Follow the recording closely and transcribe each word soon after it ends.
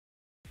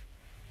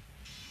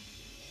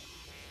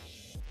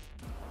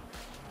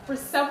For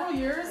several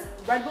years,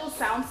 Red Bull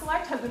Sound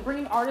Select has been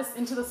bringing artists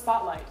into the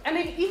spotlight, and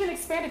they've even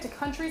expanded to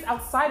countries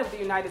outside of the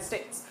United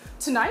States.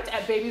 Tonight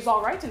at Baby's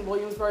Alright in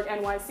Williamsburg,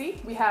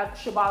 NYC, we have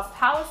Shabazz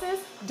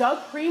Palaces, Doug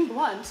Cream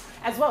Blunt,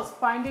 as well as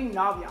Finding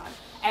Navion.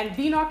 And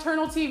The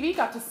Nocturnal TV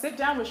got to sit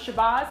down with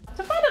Shabazz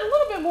to find out a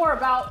little bit more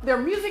about their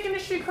music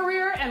industry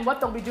career and what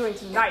they'll be doing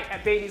tonight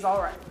at Baby's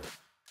Alright.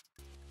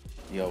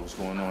 Yo, what's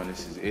going on?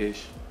 This is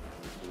Ish.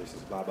 This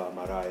is Baba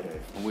Maraire.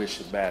 And we're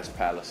Shabazz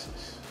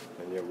Palaces.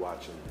 And you're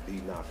watching The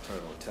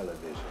Nocturnal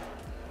Television.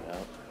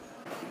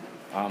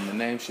 Yep. The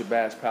name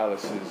Shabazz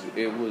Palaces,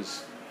 it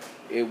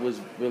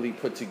was really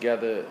put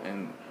together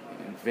and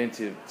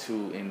invented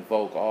to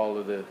invoke all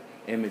of the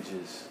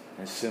images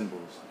and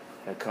symbols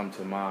that come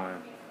to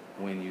mind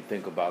when you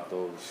think about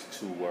those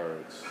two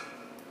words.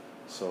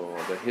 So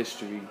the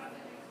history,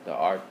 the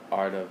art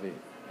of it,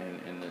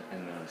 and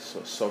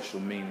the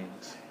social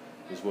meanings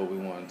is what we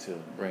wanted to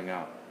bring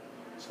out.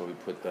 So we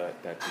put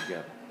that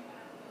together.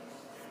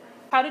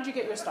 How did you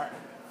get your start?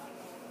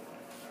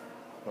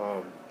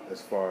 As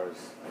far as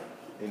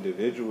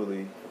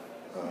individually,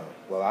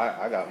 well,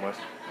 I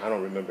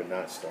don't remember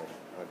not starting.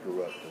 I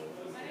grew up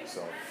doing music,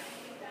 so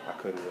I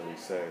couldn't really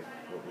say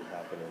what was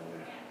happening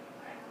when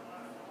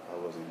I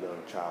was a young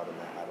child and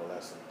an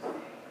adolescent.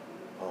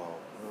 What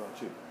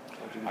about you?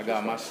 I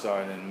got my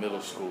start in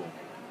middle school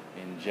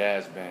in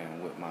jazz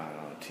band with my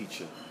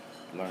teacher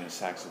learning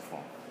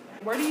saxophone.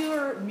 Where do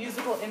your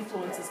musical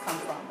influences come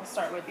from? I'll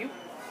start with you.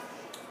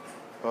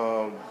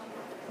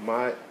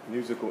 My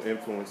musical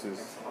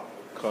influences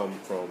come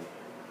from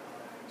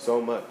so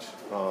much.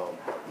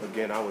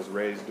 Again, I was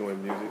raised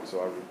doing music,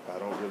 so I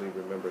don't really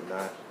remember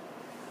not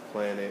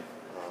playing it.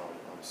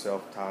 I'm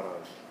self-taught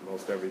on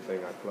most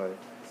everything I play.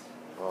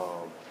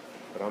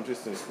 But I'm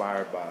just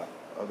inspired by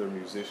other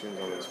musicians.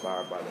 I'm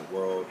inspired by the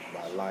world,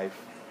 by life.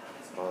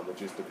 It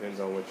just depends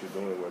on what you're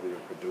doing, whether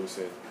you're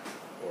producing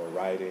or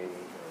writing,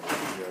 you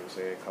know what I'm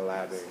saying,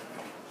 collabing.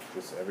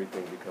 Just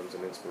everything becomes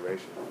an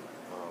inspiration.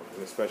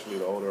 And especially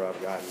the older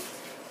I've gotten,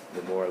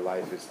 the more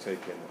life has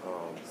taken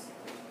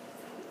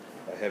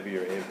a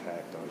heavier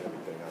impact on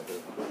everything I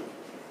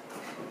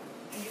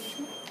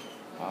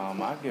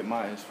do. I get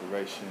my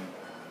inspiration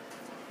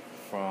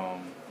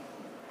from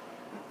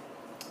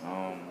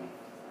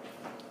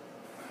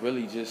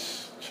really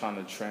just trying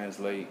to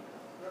translate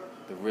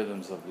the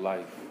rhythms of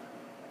life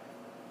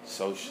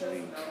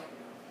socially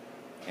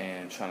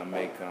and trying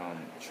to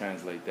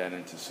translate that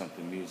into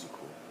something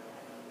musical.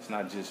 It's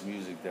not just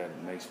music that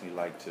makes me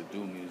like to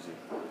do music.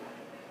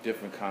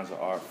 Different kinds of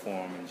art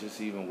form and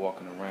just even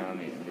walking around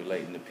and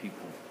relating to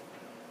people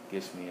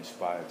gets me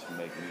inspired to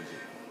make music.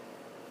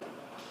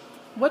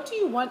 What do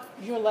you want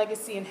your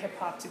legacy in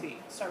hip-hop to be?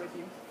 Start with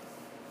you.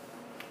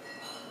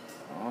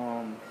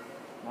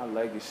 My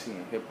legacy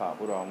in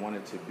hip-hop, what do I want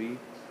it to be?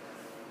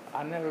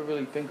 I never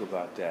really think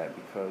about that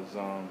because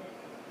I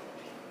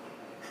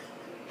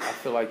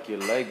feel like your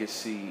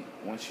legacy,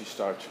 once you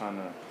start trying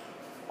to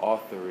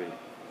author it,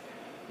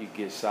 you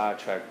get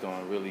sidetracked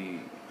on really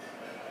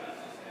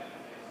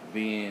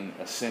being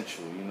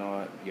essential. You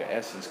know, your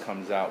essence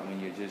comes out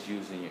when you're just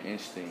using your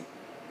instinct.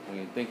 When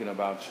you're thinking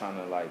about trying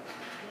to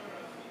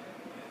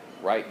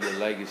write your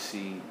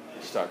legacy,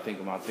 start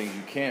thinking about things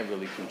you can't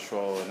really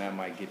control, and that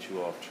might get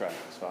you off track.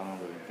 So I don't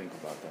really think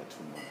about that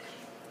too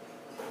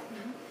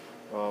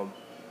much.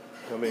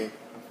 I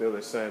feel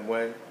the same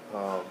way.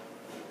 I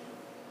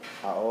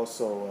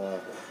also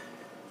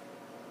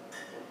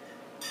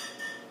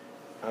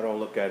I don't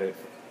look at it.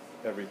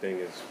 Everything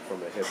is from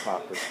a hip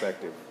hop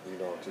perspective. You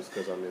know, just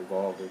because I'm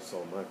involved in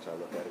so much, I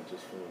look at it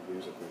just from a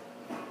musical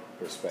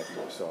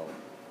perspective. So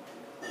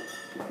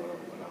I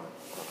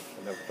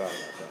never thought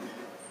about that.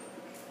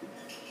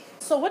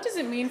 So what does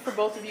it mean for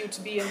both of you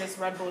to be in this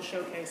Red Bull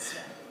showcase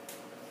today?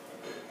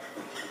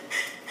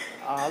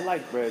 I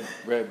like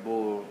Red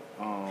Bull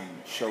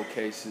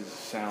showcases,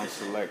 sound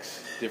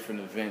selects,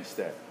 different events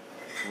that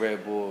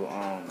Red Bull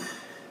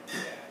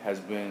has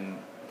been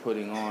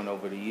putting on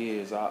over the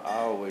years. I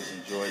always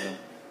enjoy them.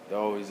 They're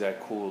always at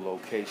cool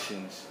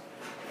locations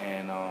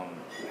and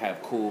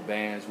have cool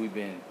bands. We've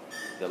been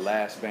the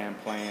last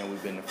band playing,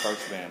 we've been the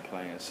first band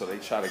playing. So they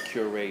try to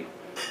curate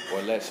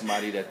or let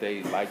somebody that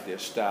they like their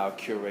style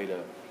curate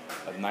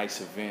a nice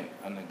event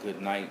on a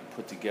good night,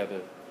 put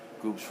together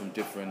groups from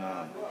different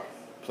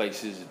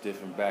places,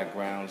 different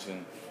backgrounds,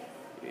 and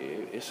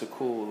it's a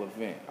cool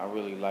event. I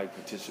really like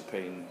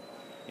participating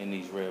in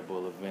these Red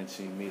Bull events.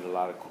 You meet a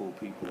lot of cool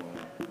people,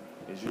 and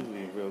it's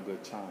usually a real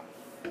good time.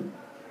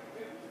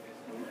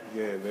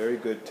 Yeah, very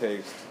good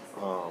taste.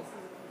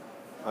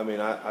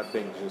 I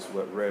think just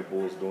what Red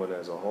Bull's doing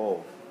as a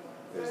whole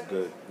is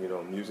good. You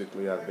know,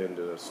 musically, I've been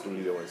to a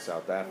studio in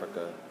South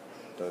Africa,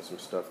 done some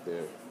stuff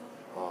there,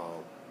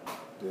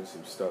 did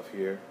some stuff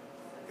here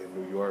in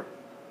New York.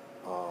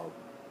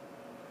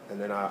 And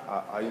then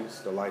I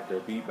used to like their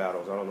beat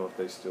battles. I don't know if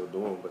they still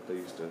do them, but they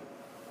used to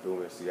do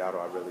them in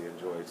Seattle. I really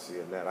enjoyed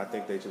seeing that. I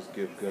think they just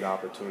give good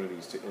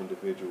opportunities to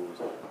individuals,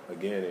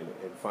 again,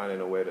 and finding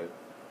a way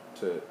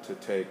to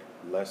take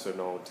lesser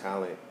known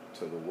talent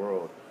to the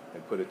world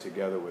and put it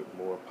together with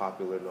more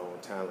popular known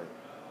talent.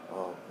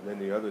 And then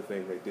the other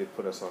thing, they did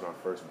put us on our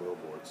first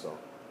Billboard, so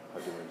I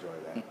do enjoy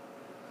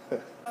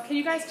that. Can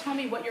you guys tell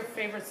me what your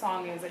favorite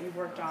song is that you've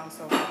worked on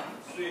so far?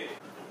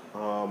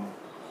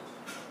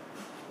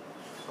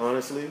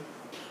 Honestly,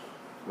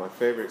 my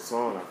favorite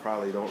song I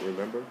probably don't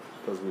remember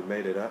because we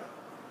made it up.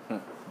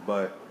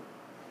 But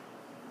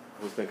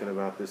I was thinking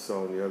about this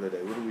song the other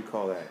day. What do we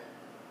call that?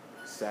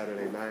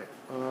 Saturday night.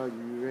 Are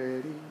you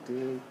ready?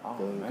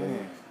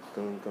 Man.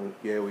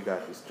 Yeah, we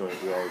got this joint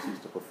we always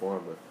used to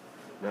perform, but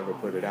never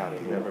put it out.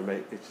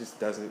 It just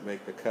doesn't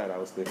make the cut. I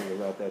was thinking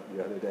about that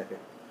the other day.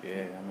 Yeah,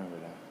 I remember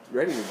that. It's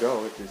ready to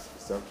go. It just, for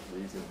some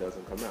reason,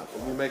 doesn't come out.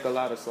 But we make a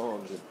lot of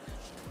songs, and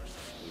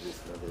we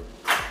just never.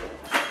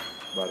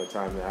 By the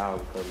time the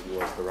album comes, he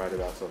wants to write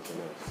about something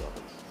else. So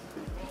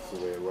that's the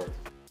way it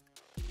works.